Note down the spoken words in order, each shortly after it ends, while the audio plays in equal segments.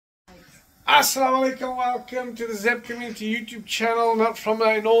Assalamu alaikum, welcome to the Zeb Community YouTube channel. Not from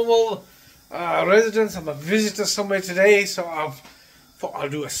my normal residence, I'm a visitor somewhere today, so I've thought I'll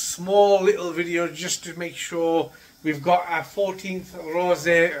do a small little video just to make sure we've got our 14th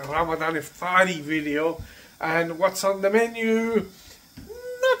Rosé Ramadan Iftari video. And what's on the menu?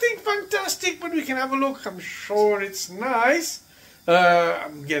 Nothing fantastic, but we can have a look. I'm sure it's nice.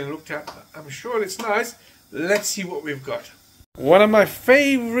 I'm getting looked at. I'm sure it's nice. Let's see what we've got. One of my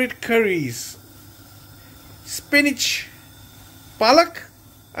favorite curries, spinach, palak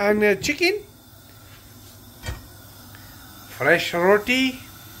and chicken, fresh roti,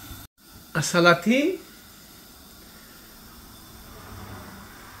 a salatin,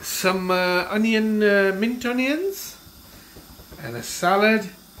 some onion, mint onions, and a salad.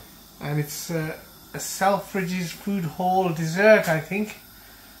 And it's a Selfridges food hall dessert, I think.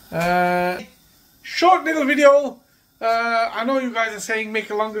 Short little video. I know you guys are saying make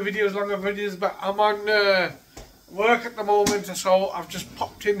longer videos, but I'm on work at the moment, so I've just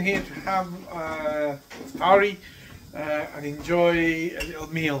popped in here to have iftari and enjoy a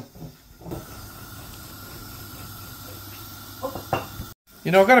little meal.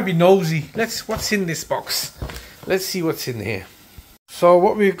 You know, I've got to be nosy. What's in this box? Let's see what's in here. So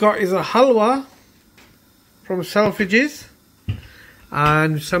what we've got is a halwa from Selfridges.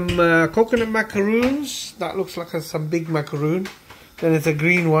 And some coconut macaroons. That looks like some big macaroon. Then it's a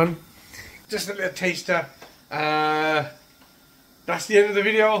green one. Just a little taster. That's the end of the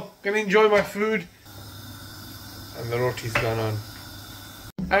video. Gonna enjoy my food. And the roti's gone on.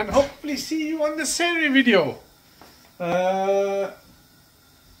 And hopefully see you on the sehri video. I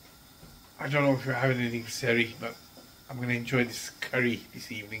don't know if you're having anything for sehri, but I'm gonna enjoy this curry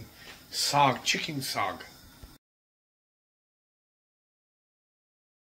this evening. Sag, chicken sag.